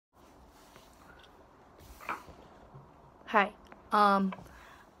Hi, I'm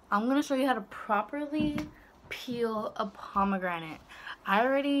gonna show you how to properly peel a pomegranate. I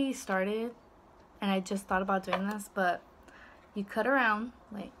already started and I just thought about doing this, but you cut around,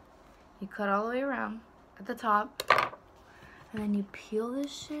 like you cut all the way around at the top and then you peel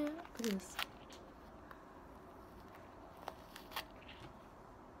this shit. Look at this.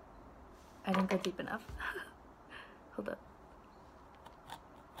 I didn't go deep enough. Hold up.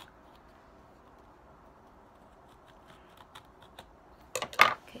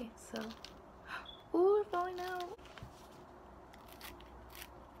 Okay, so, ooh, it's falling out.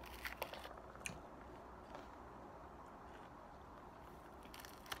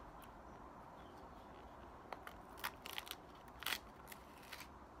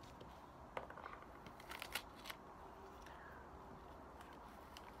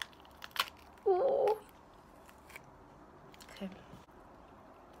 Ooh. Okay.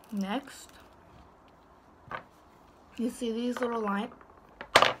 Next, you see these little lines?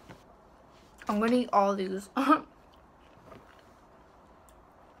 I'm gonna eat all these.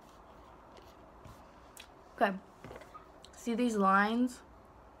 Okay. See these lines?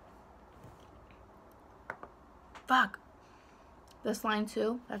 Fuck. This line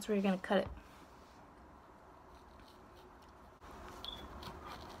too, that's where you're gonna cut it.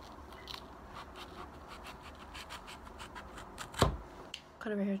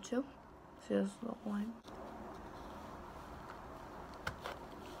 Cut over here too. See this little line?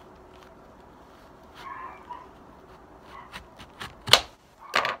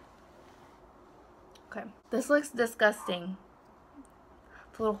 Okay, this looks disgusting.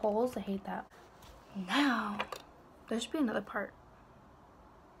 The little holes, I hate that. Now, there should be another part.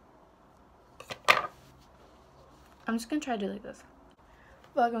 I'm just gonna try to do like this.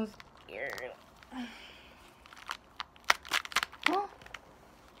 Fuck, I'm scared. Oh.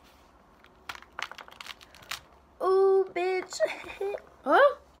 Ooh, bitch.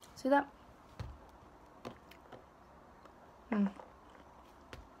 Oh, see that?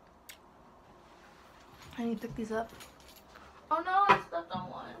 I need to pick these up. Oh no, I stepped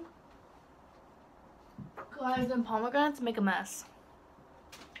on one. Guys, and pomegranates make a mess.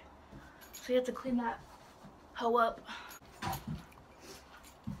 So you have to clean that hoe up.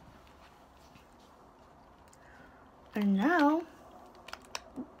 And now,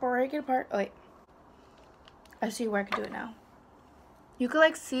 break it apart. Oh wait, I see where I can do it now. You could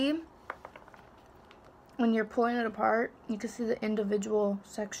like see when you're pulling it apart, you can see the individual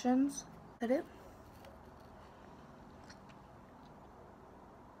sections. Is that it?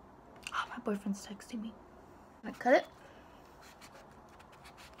 Oh, my boyfriend's texting me. I cut it.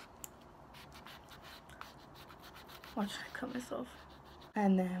 Watch, I cut myself.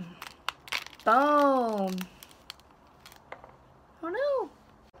 And then, boom. Oh no.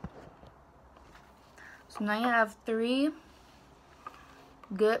 So now you have 3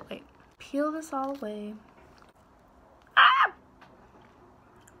 good, wait, peel this all away. Ah!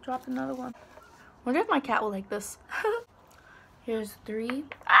 Dropped another one. Wonder if my cat will like this. Here's 3.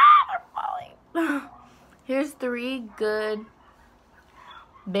 Ah, they're falling. Here's 3 good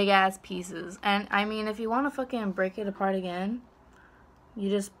big ass pieces. And I mean, if you want to fucking break it apart again,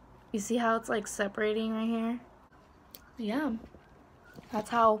 you see how it's like separating right here? Yeah.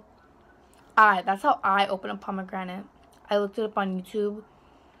 That's how I open a pomegranate. I looked it up on YouTube.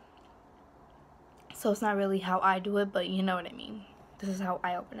 So it's not really how I do it, but you know what I mean. This is how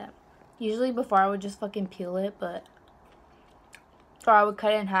I open it. Usually before I would just fucking peel it, or I would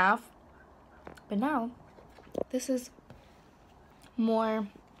cut it in half. But now, this is more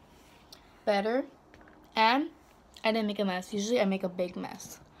better. And I didn't make a mess. Usually I make a big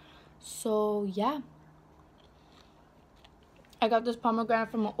mess. So yeah. I got this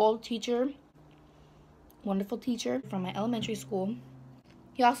pomegranate from an old teacher. Wonderful teacher from my elementary school.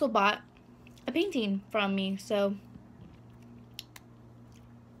 He also bought a painting from me, so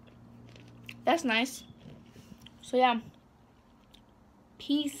that's nice. So yeah,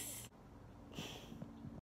 peace.